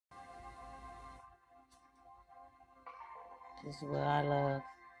This is what I love.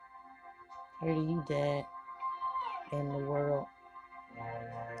 Here to you, Dad, in the world.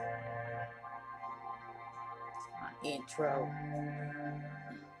 My intro.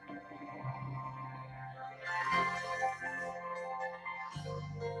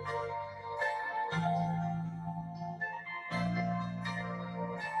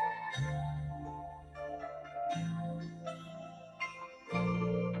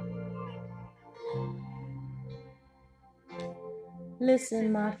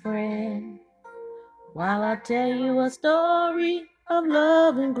 Listen, my friend, while I tell you a story of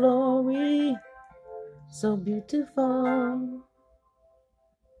love and glory, so beautiful,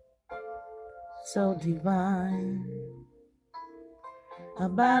 so divine,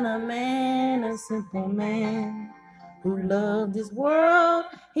 about a man, a simple man, who loved his world.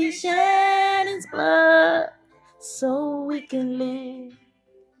 He shed his blood so we can live,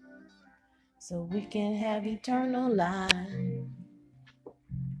 so we can have eternal life.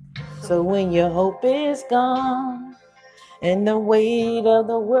 So when your hope is gone and the weight of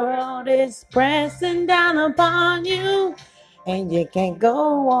the world is pressing down upon you and you can't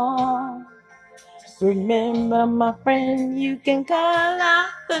go on, remember, my friend, you can call out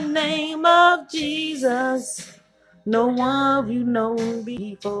the name of Jesus. No one you know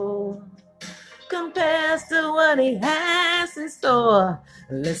before compares to what he has in store.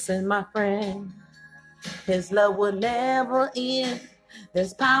 Listen, my friend, his love will never end.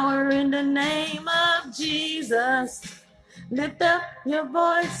 There's power in the name of Jesus. Lift up your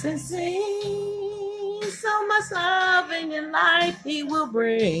voice and sing. So much love in your life he will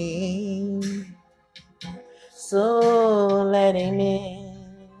bring. So let him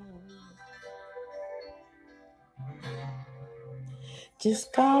in.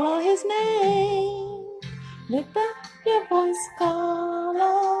 Just call on his name. Lift up your voice, call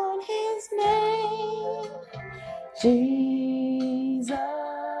on his name. Jesus.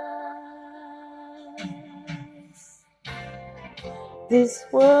 This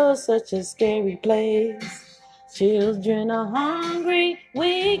world's such a scary place. Children are hungry.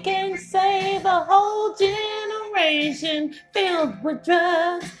 We can save a whole generation filled with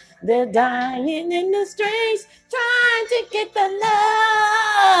drugs. They're dying in the streets, trying to get the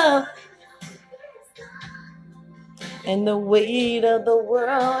love. And the weight of the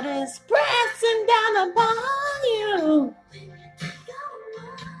world is pressing down upon you.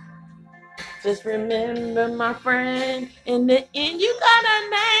 Just remember, my friend, in the end, you got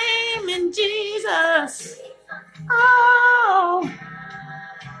a name in Jesus. Oh,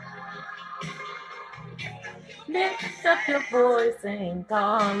 lift up your voice and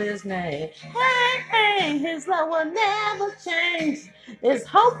call his name. Hey, hey, his love will never change. There's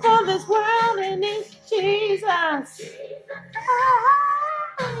hope for this world and it's Jesus.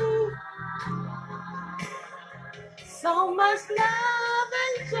 Oh, so much love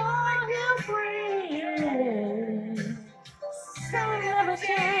and joy he'll bring. So never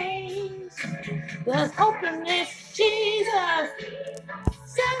change. There's hope in this Jesus.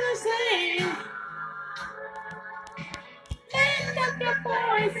 Set the same. Lift up your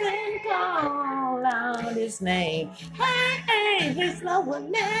voice and call out his name. Hey, hey, his love will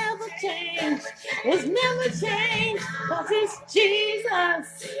never change. It's never changed, cause it's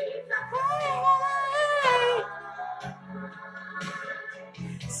Jesus. Hey,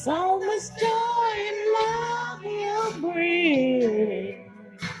 so much joy and love he'll bring.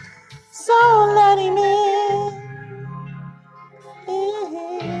 So let him in.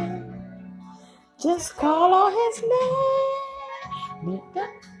 Just call on his name. Lift up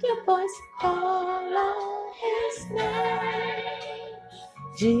your voice, call on his name.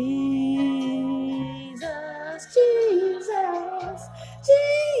 Jesus, Jesus,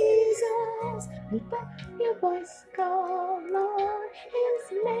 Jesus. Lift up your voice, call on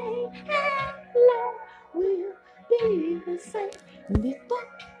his name. And love will be the same. Lift up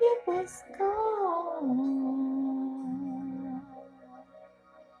your voice, call on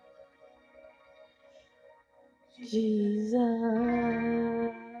Jesus.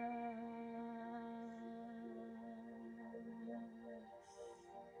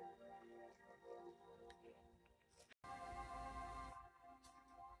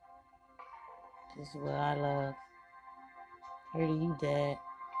 This is what I love. Here to you, Dad,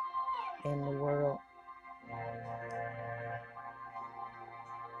 in the world.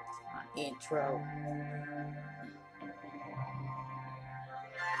 My intro.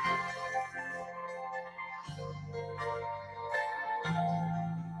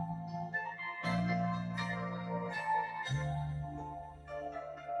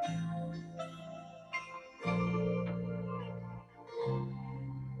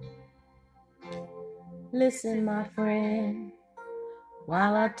 Listen, my friend,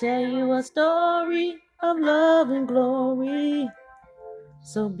 while I tell you a story of love and glory,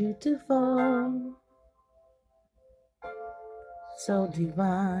 so beautiful, so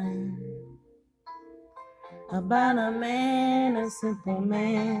divine, about a man, a simple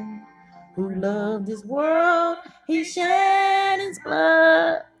man, who loved his world. He shed his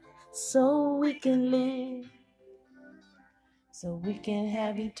blood so we can live, so we can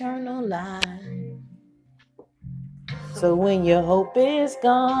have eternal life. So when your hope is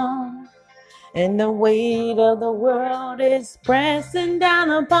gone and the weight of the world is pressing down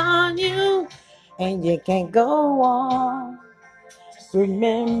upon you and you can't go on,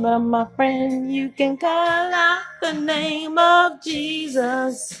 remember, my friend, you can call out the name of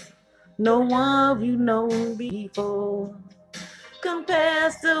Jesus. No one you know before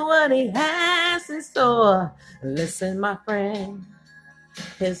compares to what he has in store. Listen, my friend,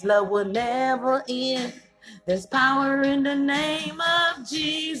 his love will never end. There's power in the name of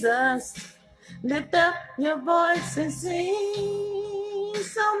Jesus. Lift up your voice and sing.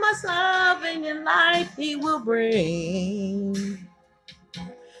 So much love in your life he will bring.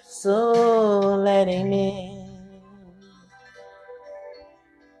 So let him in.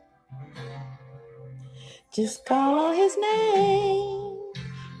 Just call on his name.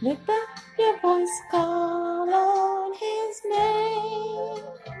 Lift up your voice, call on his name.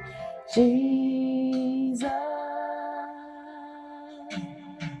 Jesus.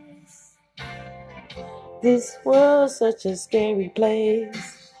 This world's such a scary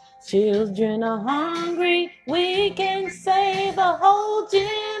place. Children are hungry. We can save a whole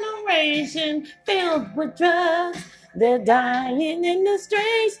generation filled with drugs. They're dying in the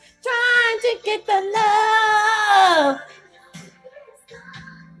streets, trying to get the love.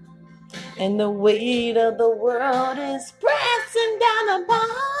 And the weight of the world is pressing down upon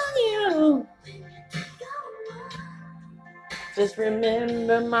you. Just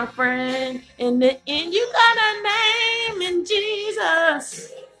remember, my friend, in the end you got a name in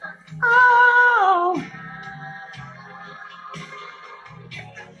Jesus. Oh,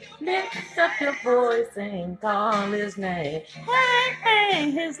 lift up your voice and call his name. Hey,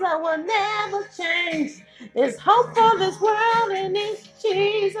 hey, his love will never change. There's hope for this world and it's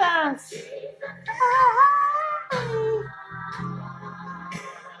Jesus. Oh,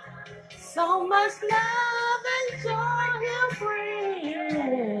 so much love and joy he'll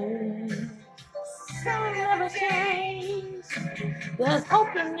bring. So never change. There's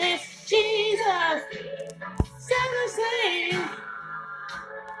hope in this Jesus. Set the same.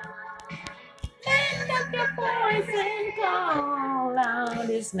 Lift up your voice and call out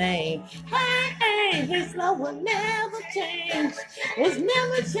his name. Hey, hey, his love will never change. It's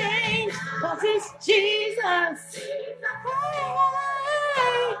never changed, cause it's Jesus.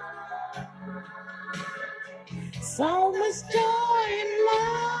 Hey, so much joy and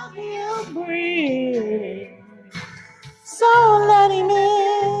love he'll bring. So let him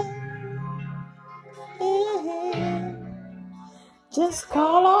in. Just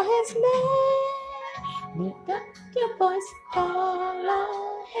call on his name. Lift up your voice, call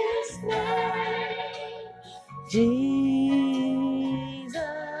on his name. Jesus,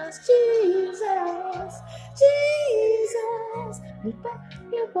 Jesus, Jesus. Lift up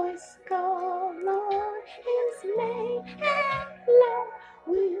your voice, call on his name. And love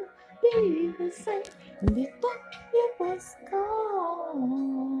will be the same. Lift up your voice, call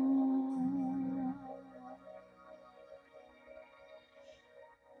on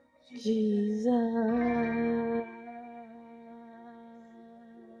Jesus.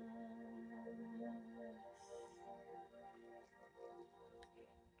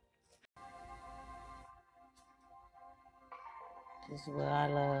 This is what I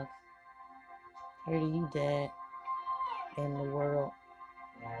love. Here to you, Dad, in the world.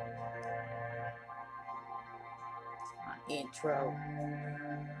 My intro.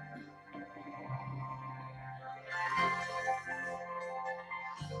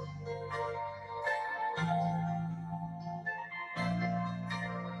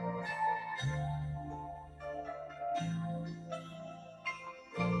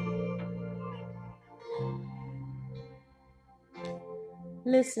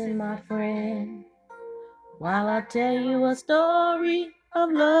 Listen, my friend, while I tell you a story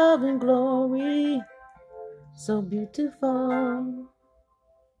of love and glory, so beautiful,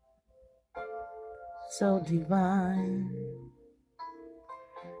 so divine,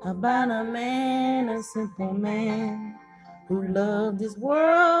 about a man, a simple man, who loved his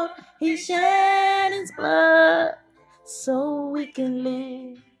world. He shed his blood so we can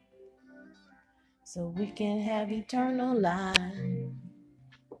live, so we can have eternal life.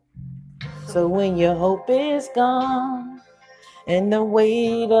 So when your hope is gone and the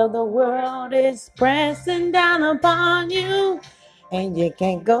weight of the world is pressing down upon you and you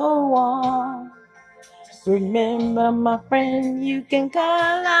can't go on, remember, my friend, you can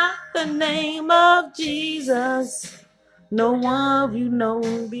call out the name of Jesus. No one you know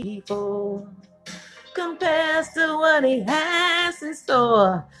before compares to what he has in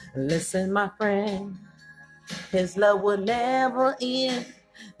store. Listen, my friend, his love will never end.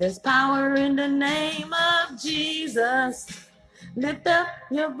 There's power in the name of Jesus. Lift up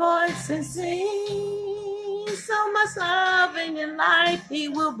your voice and sing. So much love in your life he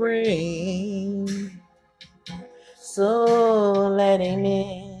will bring. So let him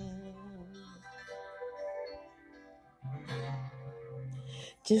in.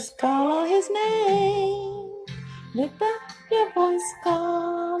 Just call on his name. Lift up your voice,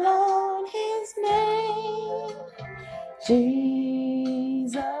 call on his name.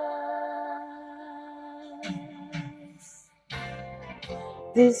 Jesus.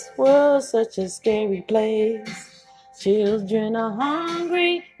 This world's such a scary place. Children are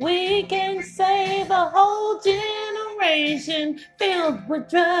hungry. We can save a whole generation filled with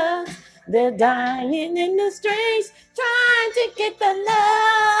drugs. They're dying in the streets, trying to get the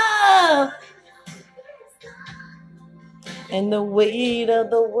love. And the weight of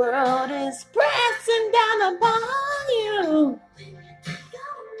the world is pressing down upon you.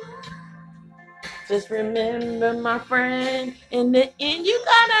 Just remember, my friend, in the end, you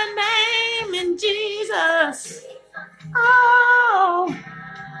got a name in Jesus. Oh,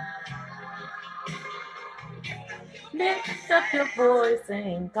 lift up your voice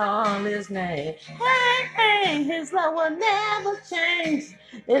and call his name. Hey, hey, his love will never change.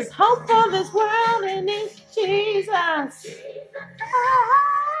 There's hope for this world and it's Jesus.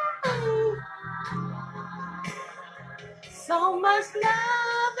 Oh, so much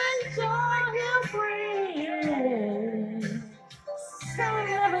love and joy he'll bring. So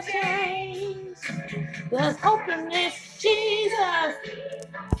never change. There's hope in this Jesus.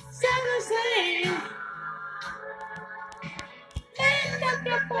 Set the same. Lift up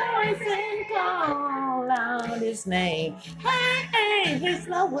your voice and call out his name. Hey, hey, his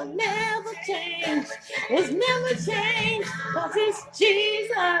love will never change. It's never changed, cause it's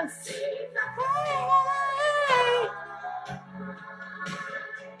Jesus. Hey, hey.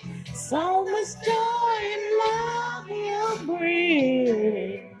 So much joy and love he'll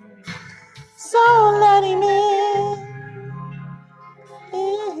bring. So let him in.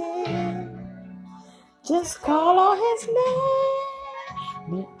 Just call on his name.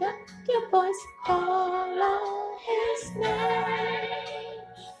 Lift up your voice, call on his name.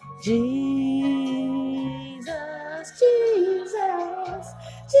 Jesus, Jesus,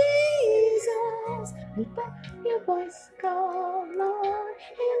 Jesus. Lift up your voice, call on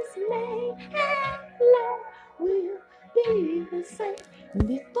his name. And love will be the same.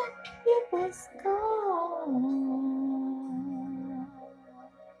 Lift up your voice, call on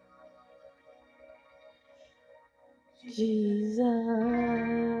Jesus.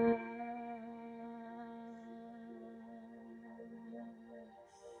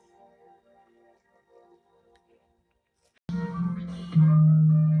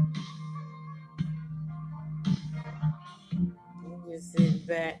 You just sit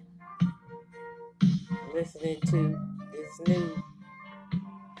back, listening to this new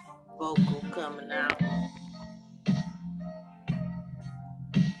vocal coming out.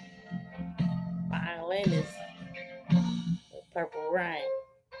 Violinist with Purple Rain.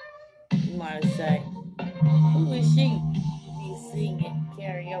 You might say, who is she? Be singing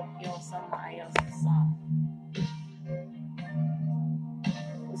karaoke on somebody else's song.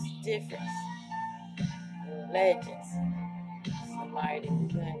 What's the difference? Legends. Somebody that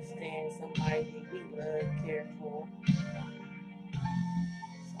we understand, somebody that we love, care for.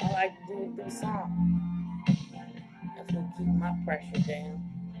 So I like to do it through song. That's what keep my pressure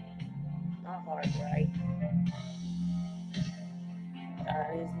down. My heart right.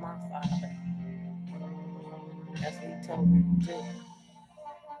 God is my Father. That's what he told me to do.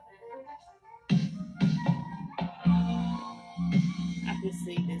 I can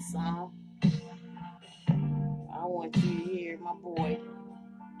sing this song. I want you to hear my boy,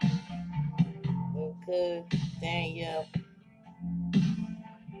 little cuz Daniel,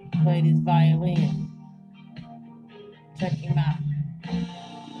 play this violin. Check him out.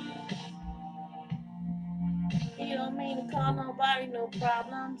 He don't mean to cause nobody no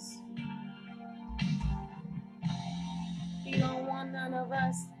problems. He don't want none of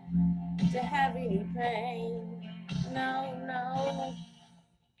us to have any pain. No, no.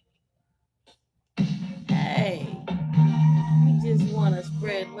 Hey, we We just want to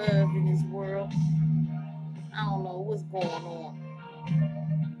spread love in this world. I don't know what's going on.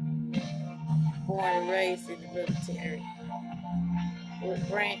 Born and raised in the military. What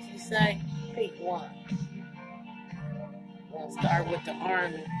branch you say? Pick one. I'm gonna start with the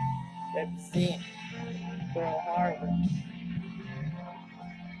Army. Represent Pearl Harbor.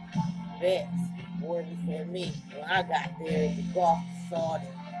 Vets working for me. When I got there, the Gulf, Saudi,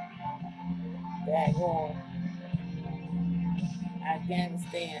 Dagon,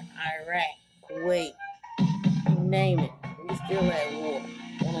 Afghanistan, Iraq, Kuwait, you name it. We still at war.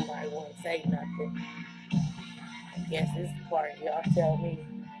 Don't nobody want to say nothing. I guess this is the part y'all tell me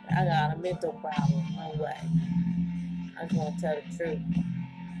I got a mental problem. No way. I just want to tell the truth.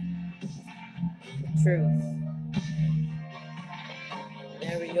 The truth.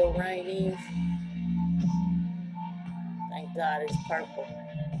 Whatever your rank is, thank God it's purple.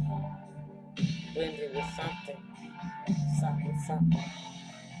 Blended with something. Something.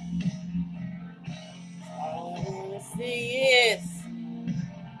 All I want to see is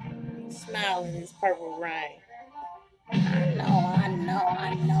smiling this purple rain. I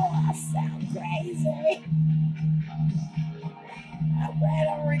know I sound crazy. I'm glad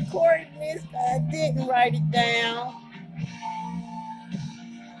I'm recording this, but I didn't write it down.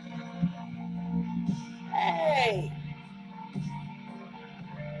 Hey.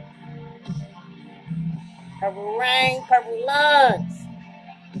 Purple rain, purple lungs.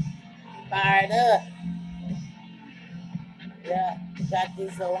 Fired up. Yeah, got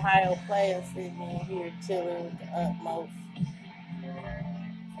this Ohio player sitting in here chilling with the utmost.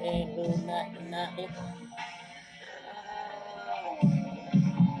 Ain't doing nothing.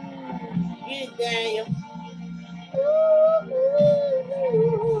 Get it, Daniel.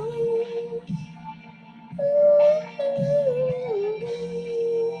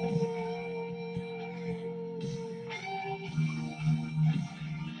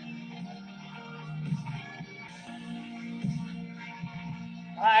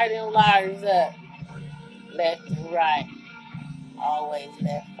 Fire them liars up. Left and right. Always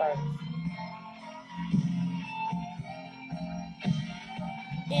left first.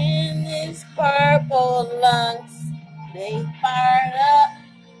 In this purple lungs, they fired up.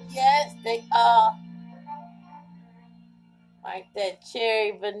 Yes, they are. Like that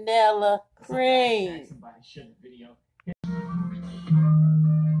cherry vanilla cream.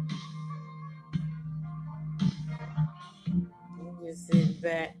 I'm just sitting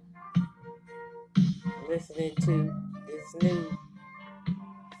back, listening to this new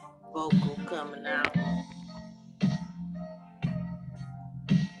vocal coming out.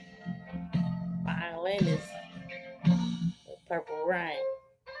 Violinist with Purple Rain.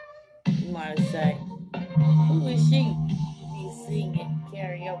 You might say, who is she? Be singing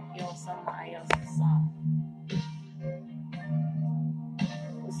karaoke on somebody else's song.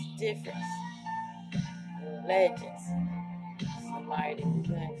 What's the difference? We're legends. Somebody that we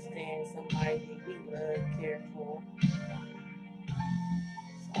understand, somebody that we love, care for.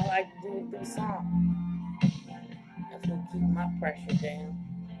 So I like to do it through song. That's what keep my pressure down.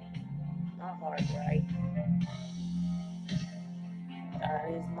 My heart right. God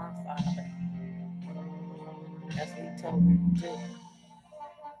is my Father. That's what He told me to do.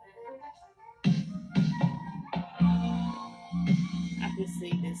 I can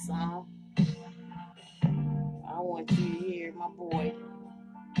sing this song. I want you to hear my boy,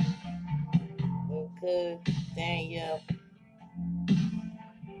 little cuz Daniel,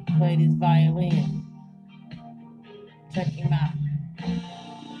 play this violin. Check him out.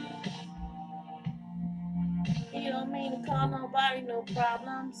 He don't mean to cause nobody no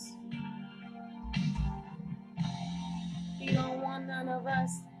problems. He don't want none of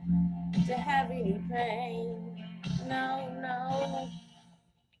us to have any pain. No.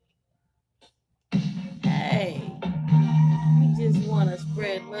 Hey, we just want to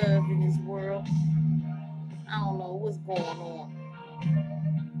spread love in this world. I don't know what's going on.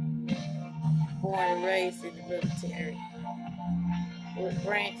 Born and raised in the military. What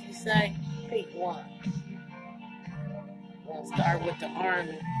branch you say? Pick one. I'm gonna start with the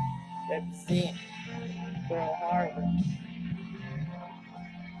Army. Represent Pearl Harbor.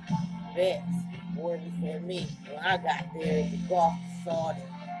 Vets working for me. When I got there, the Gulf, Saudi,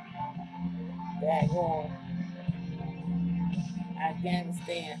 Dagon,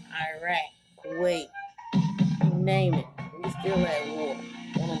 Afghanistan, Iraq, Kuwait, you name it. We still at war.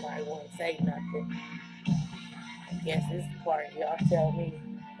 Don't nobody want to say nothing. I guess this is the part y'all tell me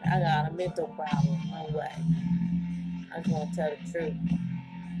I got a mental problem. No way. I just want to tell the truth.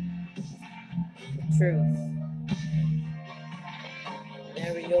 The truth.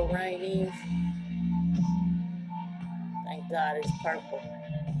 Whatever your rank is, thank God is purple.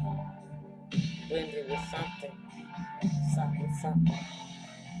 Blended with something. Something.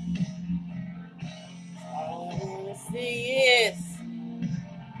 All I wanna see is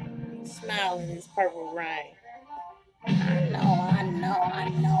smiling in this purple rain. I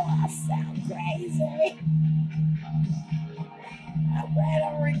know I sound crazy. I'm glad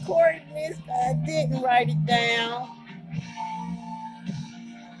I'm recording this, but I didn't write it down.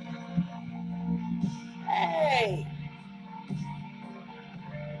 Hey.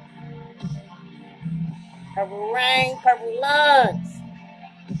 Purple rain, purple lungs.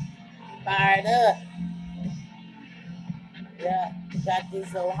 Fired up. Yeah, got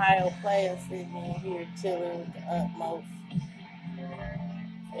this Ohio player sitting in here chilling with the utmost.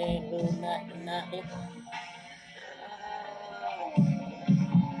 Ain't little nothing.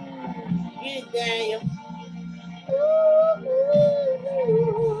 Get it, Daniel.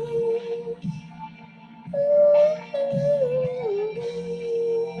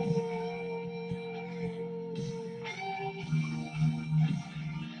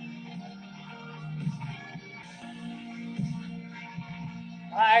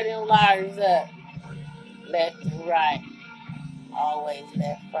 Fire them lighters up. Left and right. Always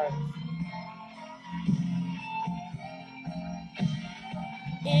left first.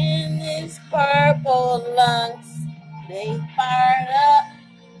 In this purple lungs, they fired up.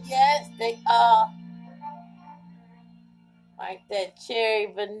 Yes, they are. Like that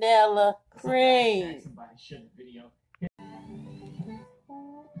cherry vanilla cream.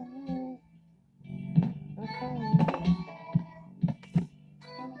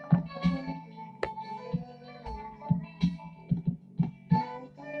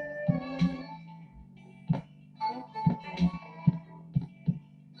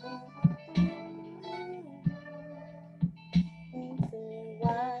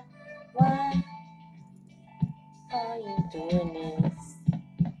 Why are you doing this?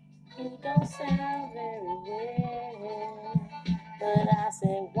 You don't sound very well. But I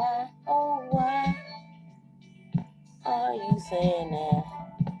said, why, oh why are you saying that?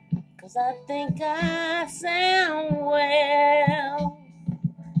 'Cause I think I sound well.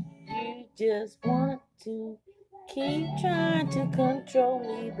 You just want to keep trying to control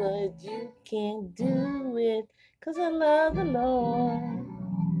me, but you can't do it. 'Cause I love the Lord.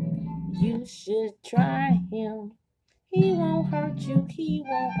 You should try him. He won't hurt you. He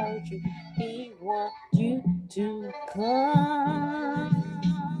won't hurt you. He wants you to come.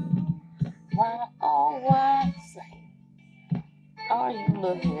 Why, oh, why are you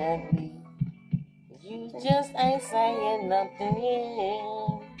looking at me? You just ain't saying nothing.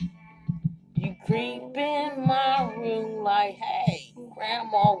 You creep in my room like, hey,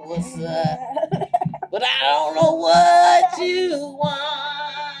 Grandma, what's up? But I don't know what you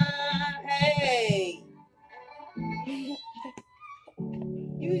want. Hey.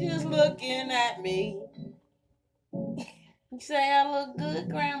 You just looking at me. You say I look good,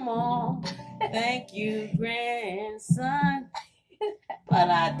 Grandma. Thank you, grandson. But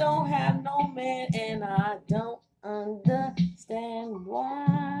I don't have no man and I don't understand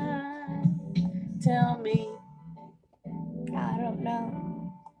why. Tell me. I don't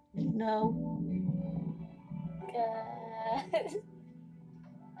know. You know.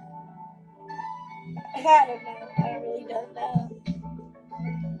 I don't know. I really don't know.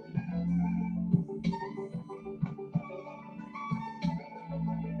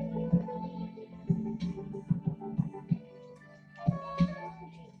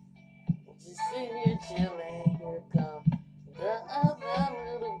 Just sitting here chilling. Here come the other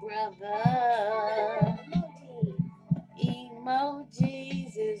little brother.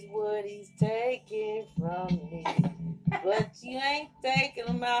 Emojis is what he's taking from me. But you ain't taking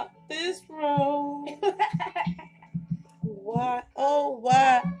them out this room. Why, oh,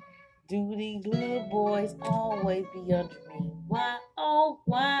 why do these little boys always be under me? Why, oh,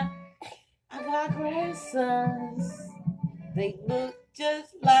 why? I got grandsons. They look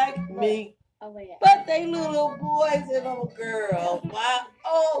just like me. Oh, yeah. But they little boys and little girls. Why,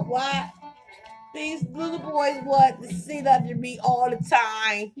 oh, why? These little boys want to sit under me all the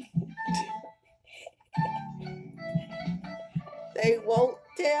time. They won't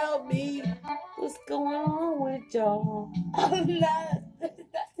tell me what's going on with y'all. Oh, no. There's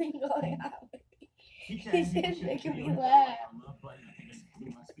nothing going on with me. He's just making me laugh.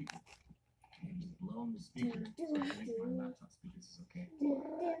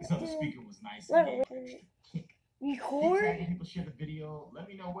 So the speaker was nice. Record? People share the video. Let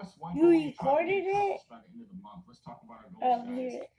me know what's one You recorded it? by the end of the month. Let's talk about our goals, guys. Hear it.